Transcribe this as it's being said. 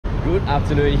Good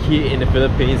afternoon here in the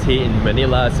Philippines, here in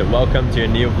Manila. So welcome to a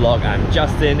new vlog. I'm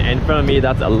Justin, and in front of me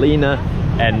that's Alina.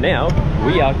 And now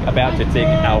we are about to take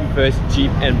our first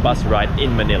Jeep and bus ride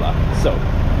in Manila. So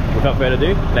without further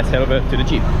ado, let's head over to the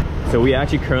Jeep. So we are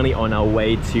actually currently on our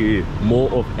way to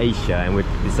Mall of Asia, and we've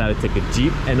decided to take a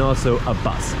Jeep and also a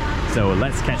bus. So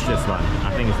let's catch this one.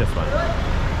 I think it's this one.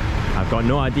 I've got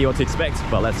no idea what to expect,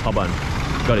 but let's hop on.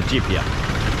 Got a Jeep here.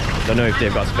 Don't know if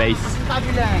they've got space.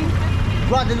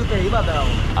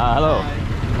 Hello.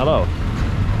 Hello.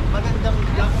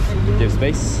 Do you have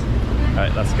space?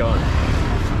 Alright, let's go on.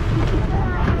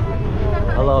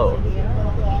 Hello.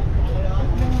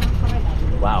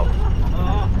 Wow.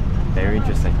 Very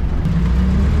interesting.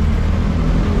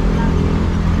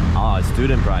 Oh,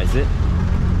 student price, is it?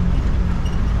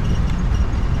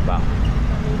 Wow.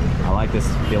 I like this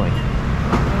feeling.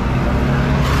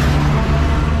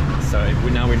 So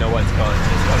now we know what it's called.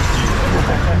 It's called Jeep.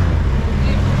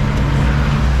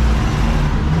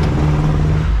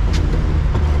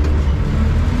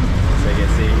 So you can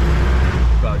see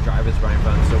we've got drivers right in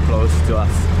front, so close to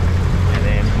us. And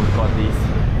then we've got these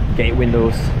gate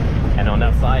windows. And on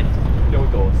that side, no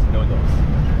doors, no doors.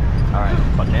 Alright,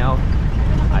 but now,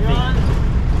 I think,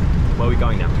 where are we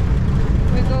going now?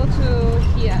 We go to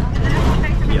here.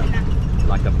 Yeah,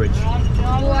 like the bridge.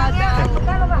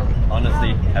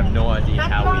 Honestly, have no idea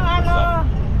how we put up.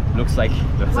 Looks like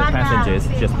the passengers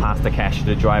just pass the cash to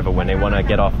the driver when they want to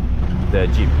get off the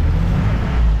Jeep.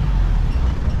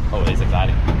 Oh, it's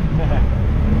exciting.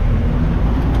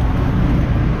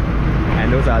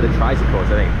 And those are the tricycles,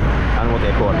 I think. I don't know what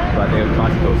they're called, but they're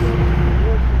tricycles.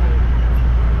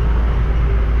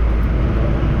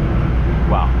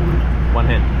 Wow. One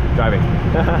hand, driving.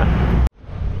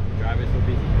 Driver is so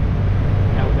busy.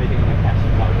 Calculating the cash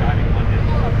while driving one hand.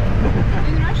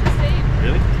 In Russia, same.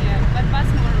 Really? Yeah, but bus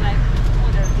more like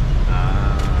older.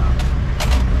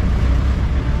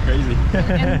 Crazy.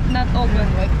 And not open,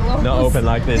 like closed. Not open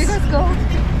like this. Because cold.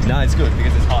 No, it's good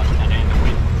because it's hot and then the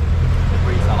wind. The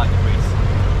breeze, I like the breeze.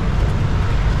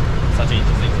 Such an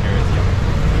interesting experience here.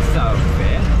 So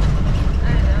fair. I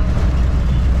know.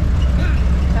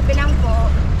 Tapi lang po.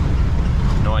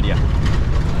 No idea.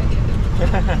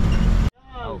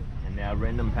 Oh, and there are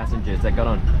random passengers that got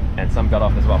on, and some got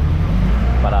off as well.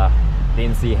 But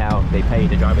didn't see how they paid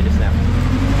the driver just now.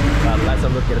 But let's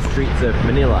have a look at the streets of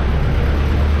Manila.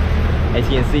 As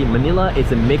you can see, Manila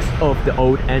is a mix of the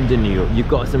old and the new. You've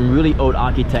got some really old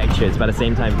architectures, but at the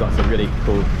same time, you've got some really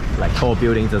cool, like tall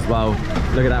buildings as well.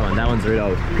 Look at that one. That one's really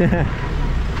old.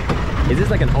 Is this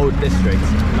like an old district?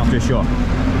 Not too sure.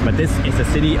 But this is the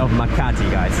city of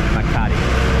Makati, guys. Makati,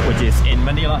 which is in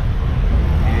Manila.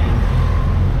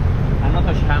 And I'm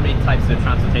not sure how many types of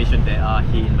transportation there are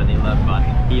here in Manila, but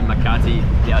here in Makati,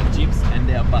 there are jeeps and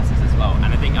there are buses as well.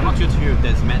 And I think, I'm not too sure if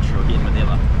there's metro here in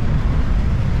Manila.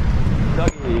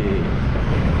 Doggy.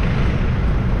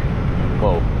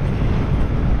 Whoa.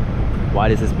 Why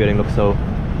does this building look so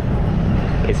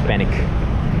Hispanic?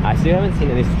 I still haven't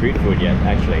seen any street food yet,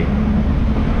 actually.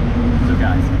 So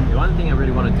guys, the one thing I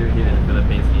really want to do here in the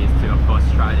Philippines is to, of course,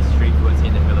 try the street foods here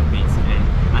in the Philippines. And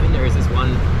I think there is this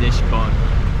one dish called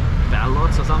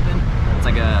ballots or something. It's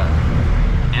like a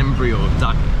embryo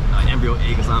duck, embryo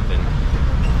egg or something.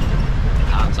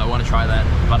 So I want to try that.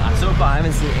 But so far I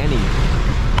haven't seen any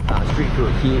street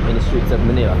food here in the streets of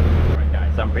Manila. Alright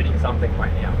guys, I'm reading something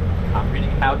right now. I'm reading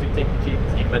how to take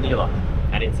jeeps in Manila.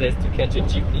 And it says to catch a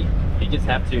jeepney, you just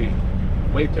have to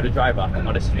wave to the driver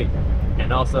on the street.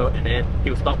 And then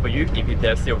he'll stop for you if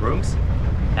there's still rooms.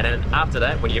 And then after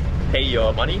that, when you pay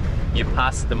your money, you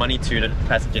pass the money to the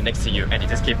passenger next to you, and you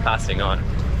just keep passing on.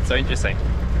 So interesting.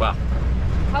 Wow.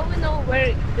 How we know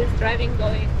where this driving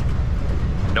going?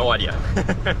 No idea.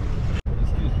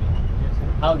 Excuse me.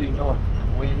 How do you know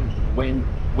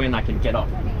when I can get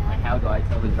off? Like, how do I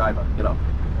tell the driver to get off?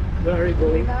 Where are you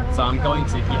going? So I'm going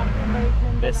to here.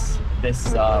 This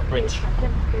bridge.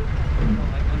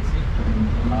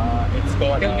 It's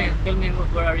called. Tell me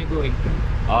where are you going?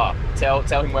 Tell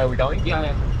him where we're going.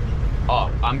 Yeah. Oh,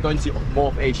 I'm going to Mall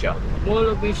of Asia. Mall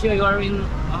of Asia, you are in.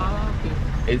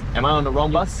 Okay. Am I on the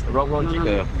wrong bus? Wrong jeep?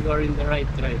 No, you are in the right.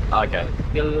 Okay.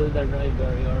 Tell the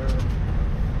driver you are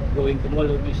going to Mall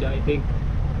of Asia, I think.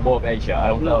 Mall of Asia. I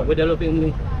don't know. Guadalupe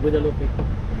only. Guadalupe.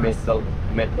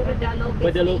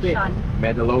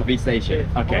 Guadalupe Station.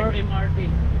 Okay. Or MRT.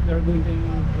 If you're going to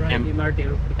ride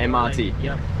MRT. MRT.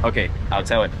 Yeah. Okay, I'll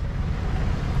tell it.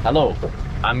 Hello,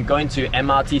 I'm going to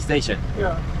MRT station.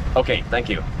 Yeah. Okay, thank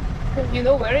you. You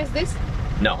know where is this?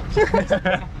 No.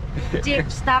 Jeep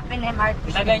stop in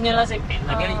MRT. Lagay nyo lang sa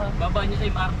baba nyo sa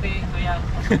MRT, kuya.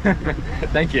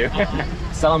 Thank you.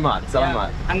 Salamat,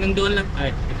 salamat. Hanggang doon lang.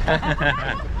 Ay.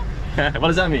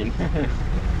 What does that mean?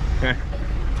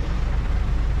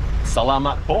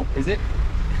 Salamat po, is it?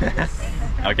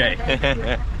 Okay.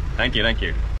 Thank you, thank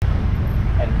you.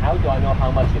 And how do I know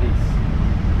how much it is?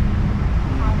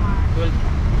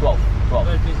 12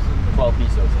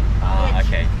 pesos. Ah,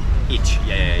 okay. Each.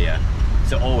 Yeah.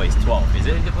 So always 12, is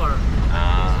it? 24.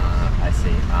 I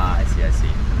see. I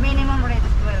see. Minimum rate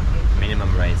is 12.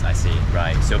 Minimum rates, I see.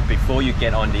 Right. So before you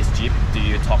get on this Jeep, do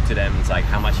you talk to them? It's like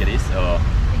how much it is, or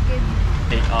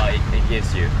it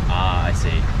gives you? I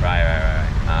see. Right.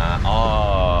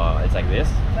 It's like this.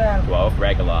 12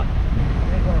 regular.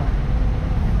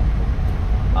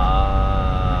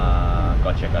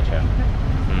 Gotcha.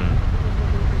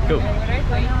 Cool.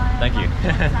 Thank you.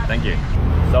 Thank you.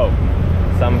 So,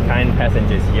 some kind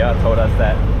passengers here told us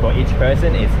that for each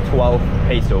person it's 12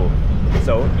 peso.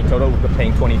 So in total we're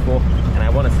paying 24, and I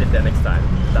want to sit there next time.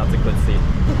 That's a good seat.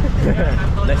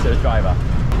 Next to the driver.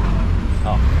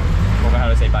 Oh, forgot how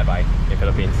to say bye-bye in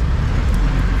Philippines.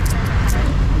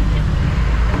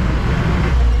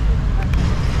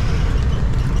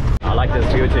 I like this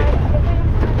view too.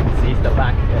 Sees the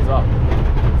back as well.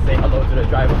 Say hello to the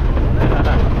driver.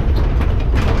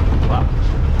 Wow.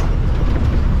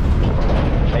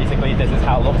 Basically this is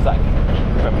how it looks like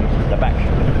from the back.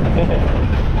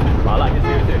 I like this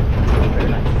view too. Very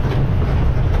nice.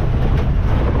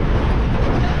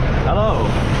 Hello.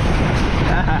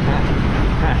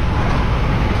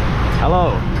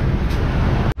 Hello.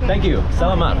 Thank you.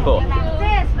 Salamat po.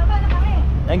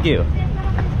 Thank you.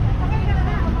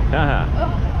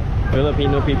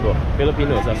 Filipino people.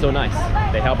 Filipinos are so nice.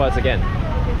 They help us again.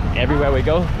 Everywhere we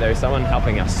go, there is someone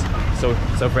helping us. So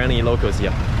friendly locals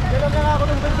here.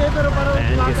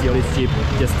 And you can see all this Jeep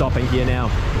just stopping here now.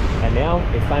 And now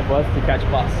it's time for us to catch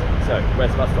bus. So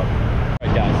where's bus stop?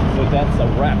 Alright guys, so that's a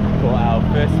wrap for our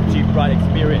first Jeep ride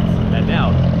experience. And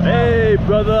now, hey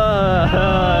brother!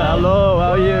 Hello,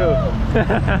 how are you?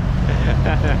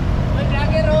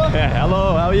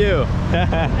 Hello, how are you?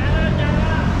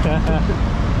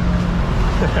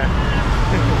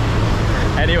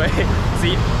 Anyway,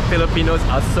 see, Filipinos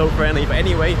are so friendly. But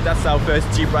anyway, that's our first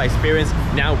Jeep ride experience.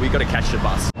 Now we gotta catch the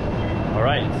bus.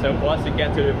 Alright, so for us to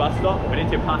get to the bus stop, we need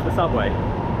to pass the subway.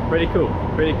 Pretty cool.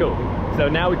 So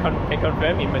now we can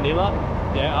confirm in Manila,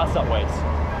 there are subways.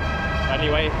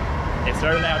 Anyway, it's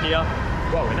very loud here.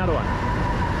 Whoa, another one.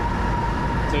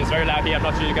 So it's very loud here, I'm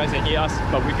not sure you guys can hear us,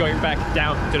 but we're going back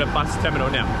down to the bus terminal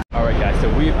now. Alright guys, so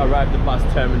we've arrived at the bus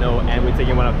terminal and we're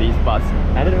taking one of these buses.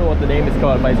 I don't know what the name is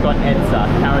called, but it's called EDSA,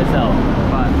 Carousel.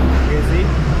 But you can see,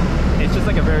 it's just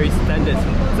like a very standard,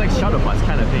 it's like shuttle bus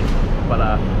kind of thing. But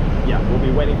yeah, we'll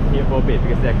be waiting here for a bit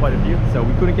because there are quite a few. So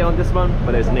we couldn't get on this one,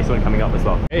 but there's the next one coming up as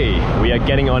well. Hey, we are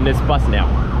getting on this bus now.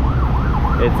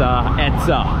 It's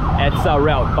EDSA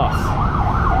route bus.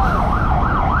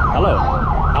 Hello,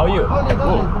 how are you?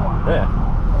 Oh, yeah.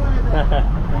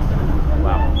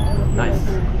 Wow, nice.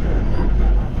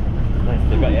 Nice,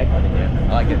 they've got aircon in here.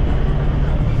 I like it.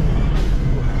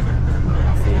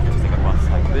 Let's see, just like a bus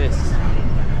like this.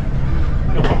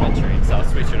 No more venturing, so I'll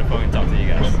switch to the phone and talk to you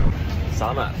guys.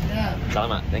 Salamat.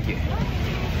 Salamat, thank you.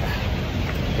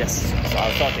 Yes, so I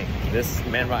was talking. This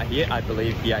man right here, I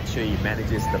believe he actually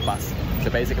manages the bus. So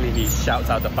basically he shouts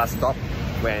out the bus stop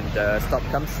when the stop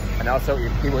comes, and also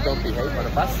if people don't behave on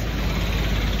the bus.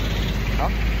 Huh?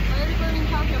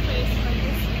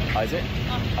 Oh, is it?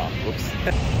 Oh, whoops.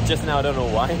 Just now, I don't know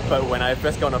why, but when I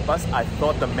first got on the bus, I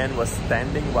thought the man was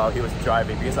standing while he was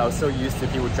driving because I was so used to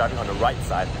people driving on the right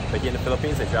side. But here in the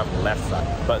Philippines, they drive on the left side.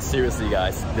 But seriously,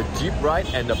 guys, the Jeep ride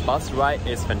and the bus ride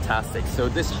is fantastic. So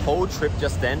this whole trip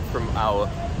just then from our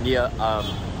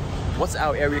what's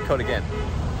our area code again?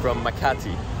 From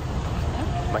Makati.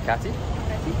 Makati?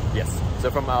 Yes. So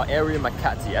from our area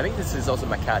Makati, I think this is also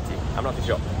Makati, I'm not too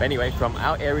sure. But anyway, from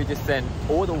our area just then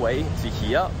all the way to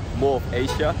here, more of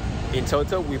Asia, in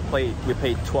total we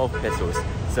paid 12 pesos.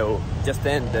 So just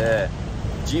then the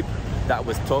Jeep, that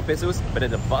was 12 pesos, but then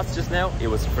the bus just now, it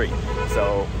was free.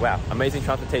 So wow, amazing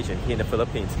transportation here in the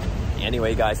Philippines.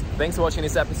 Anyway guys, thanks for watching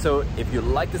this episode. If you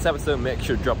like this episode, make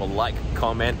sure to drop a like,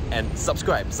 comment and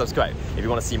subscribe if you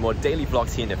want to see more daily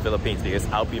vlogs here in the Philippines, because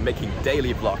I'll be making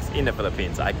daily vlogs in the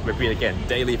Philippines. I repeat again,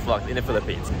 daily vlogs in the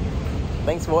Philippines.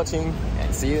 Thanks for watching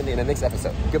and see you in the next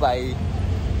episode. Goodbye.